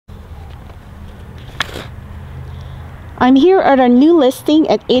I'm here at our new listing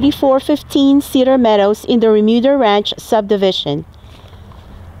at 8415 Cedar Meadows in the Remuda Ranch subdivision.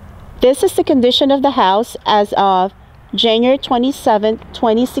 This is the condition of the house as of January 27,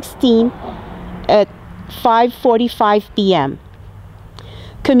 2016 at 5:45 p.m.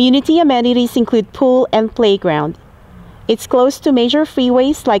 Community amenities include pool and playground. It's close to major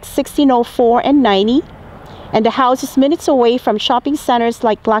freeways like 1604 and 90, and the house is minutes away from shopping centers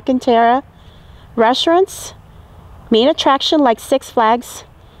like Black & Terra, restaurants, main attraction like Six Flags,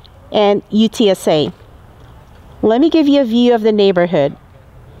 and UTSA. Let me give you a view of the neighborhood.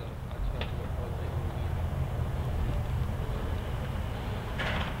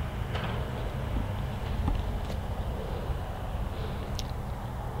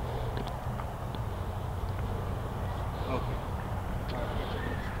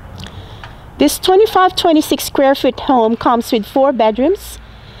 This 25-26 square foot home comes with 4 bedrooms,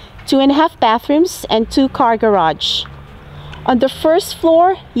 2.5 bathrooms, and 2-car garage. On the first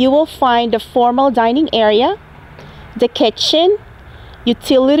floor, you will find the formal dining area, the kitchen,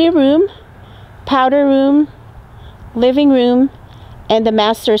 utility room, powder room, living room, and the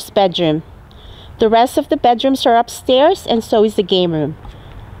master's bedroom. The rest of the bedrooms are upstairs, and so is the game room.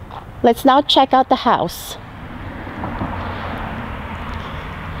 Let's now check out the house.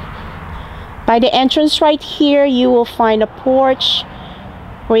 By the entrance right here, you will find a porch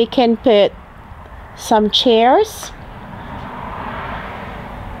where you can put some chairs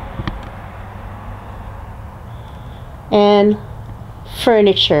and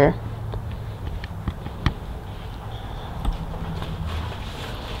furniture.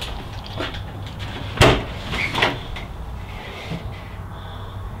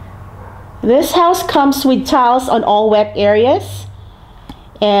 This house comes with tiles on all wet areas,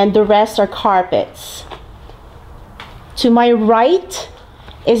 and the rest are carpets. To my right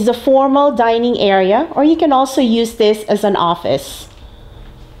is the formal dining area, or you can also use this as an office.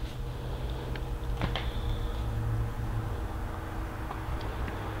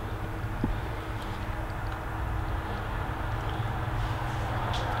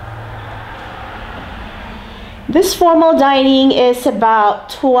 This formal dining is about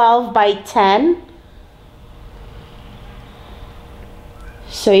 12 by 10.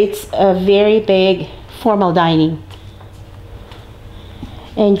 So it's a very big formal dining.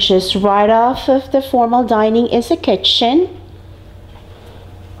 And just right off of the formal dining is a kitchen.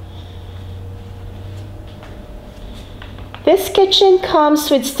 This kitchen comes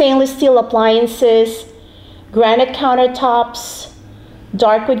with stainless steel appliances, granite countertops,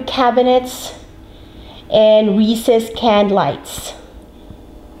 dark wood cabinets, and recessed can lights.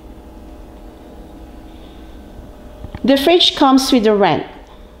 The fridge comes with a rent.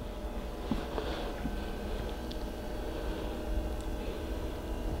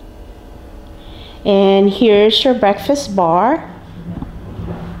 And here's your breakfast bar.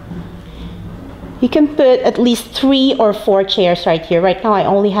 You can put at least 3 or 4 chairs right here. Right now I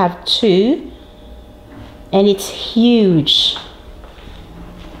only have 2, and it's huge.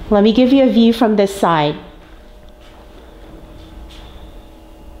 Let me give you a view from this side.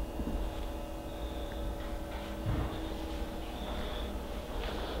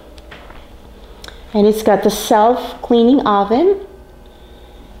 And it's got the self-cleaning oven.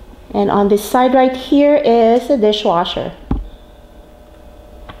 And on this side right here is a dishwasher.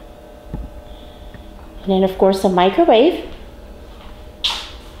 And then of course a microwave.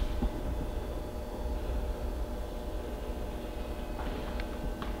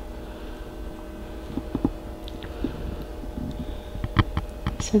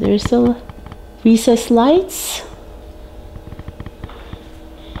 So there's the recessed lights.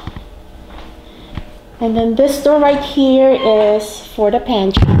 And then this door right here is for the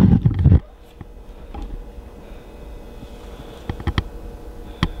pantry.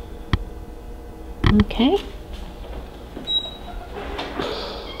 Okay.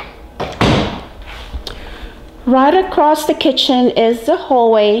 Right across the kitchen is the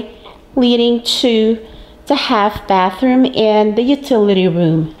hallway leading to the half bathroom and the utility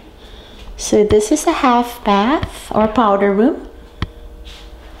room. So this is a half bath or powder room.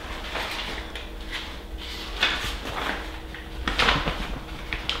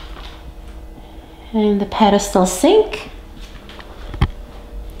 And the pedestal sink.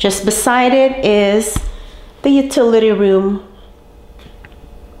 Just beside it is the utility room,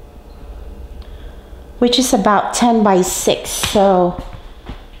 which is about 10 by 6. So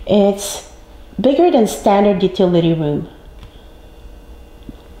it's bigger than standard utility room.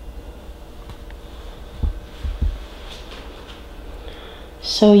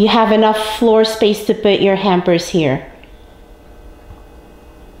 So you have enough floor space to put your hampers here.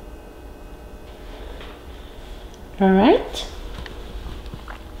 All right.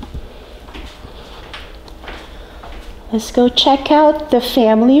 Let's go check out the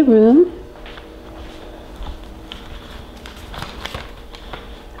family room.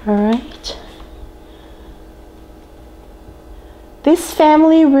 All right. This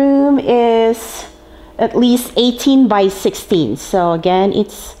family room is at least 18 by 16. So again,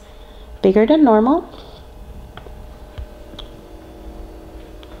 it's bigger than normal.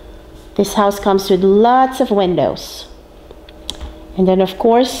 This house comes with lots of windows. And then of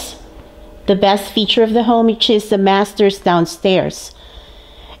course, the best feature of the home, which is the masters downstairs.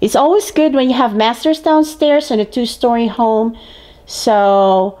 It's always good when you have masters downstairs in a two-story home.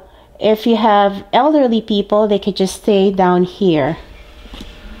 So if you have elderly people, they could just stay down here.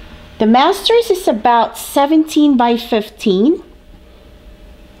 The masters is about 17 by 15.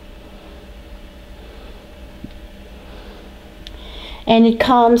 And it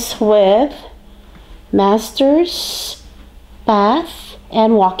comes with masters, bath,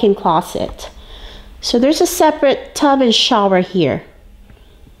 and walk-in closet. So there's a separate tub and shower here.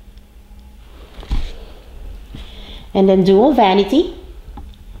 And then dual vanity.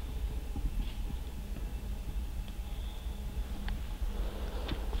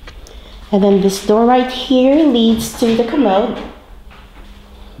 And then this door right here leads to the commode.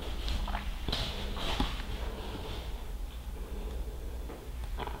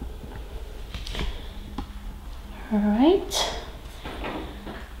 All right.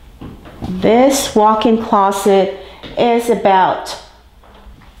 This walk-in closet is about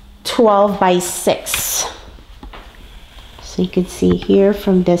 12 by 6. So you can see here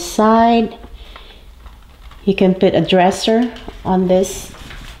from this side, you can put a dresser on this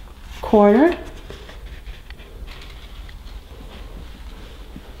corner.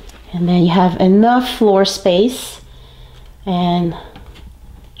 And then you have enough floor space and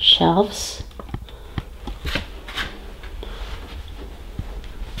shelves.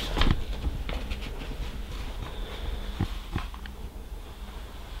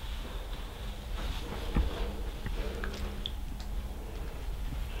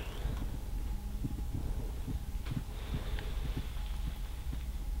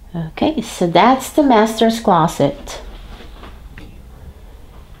 Okay, so that's the master's closet.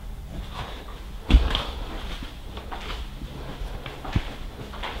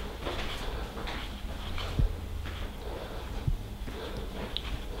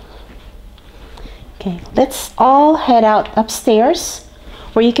 Okay, let's all head out upstairs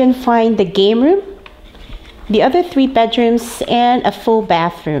where you can find the game room, the other 3 bedrooms, and a full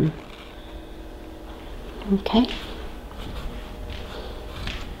bathroom. Okay.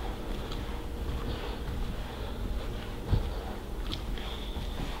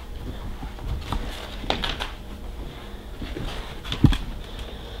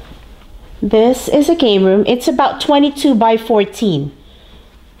 This is a game room. It's about 22 by 14.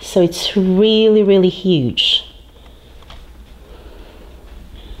 So it's really, really huge.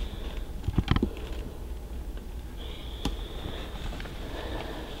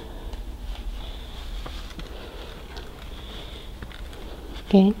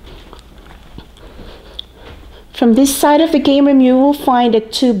 Okay. From this side of the game room, you will find the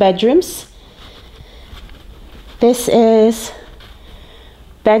 2 bedrooms. This is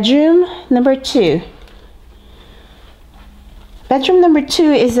bedroom number 2. Bedroom number 2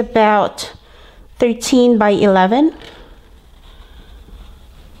 is about 13 by 11.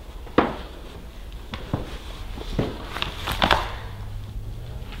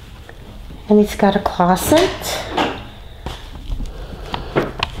 And it's got a closet.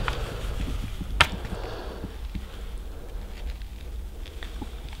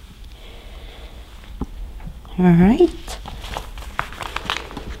 All right.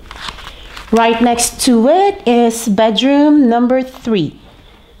 Right next to it is bedroom number 3.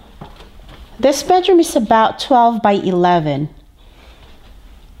 This bedroom is about 12 by 11.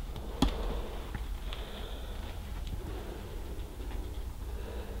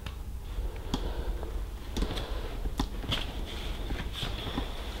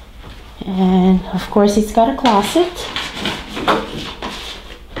 And of course it's got a closet.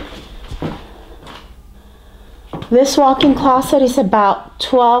 This walk-in closet is about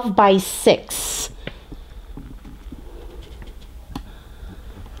 12 by 6.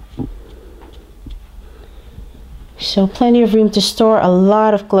 So plenty of room to store a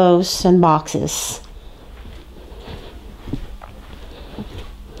lot of clothes and boxes.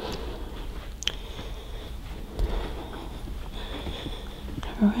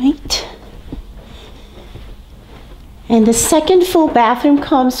 All right. And the second full bathroom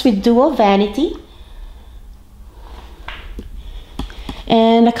comes with dual vanity.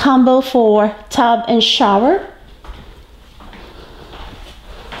 And a combo for tub and shower.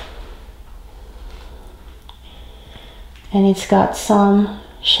 And it's got some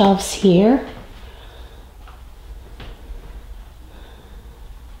shelves here.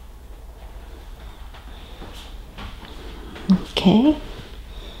 Okay.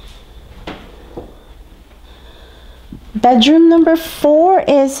 Bedroom number 4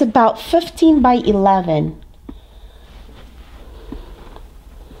 is about 15 by 11.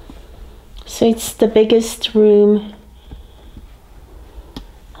 So it's the biggest room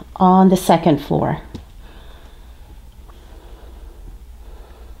on the second floor.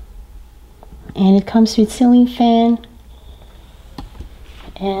 And it comes with ceiling fan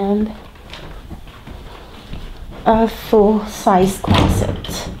and a full-size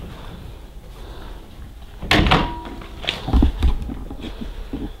closet.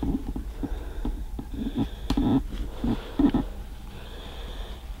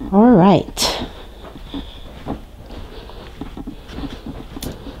 All right.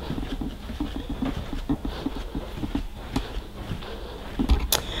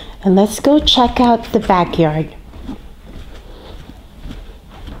 And let's go check out the backyard.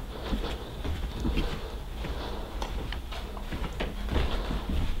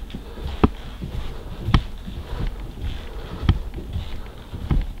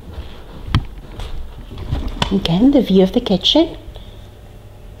 Again, the view of the kitchen.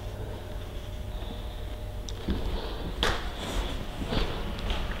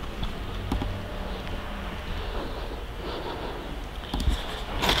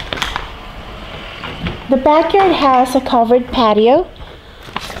 The backyard has a covered patio,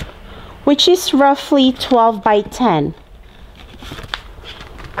 which is roughly 12 by 10.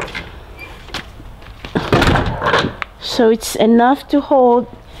 So it's enough to hold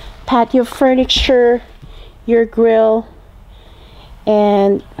patio furniture, your grill,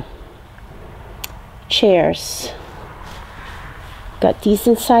 and chairs. Got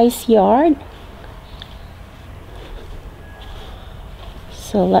decent sized yard.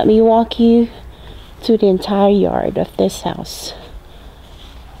 So let me walk you to the entire yard of this house.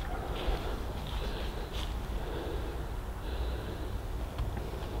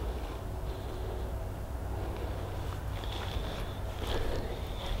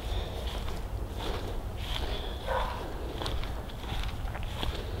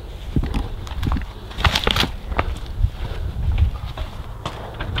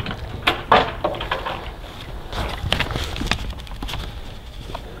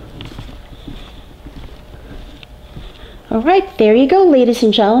 Alright, there you go, ladies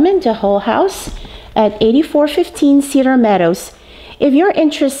and gentlemen, the whole house at 8415 Cedar Meadows. If you're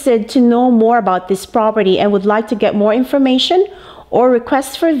interested to know more about this property and would like to get more information or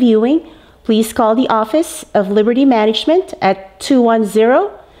request for viewing, please call the office of Liberty Management at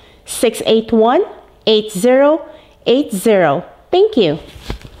 210-681-8080. Thank you.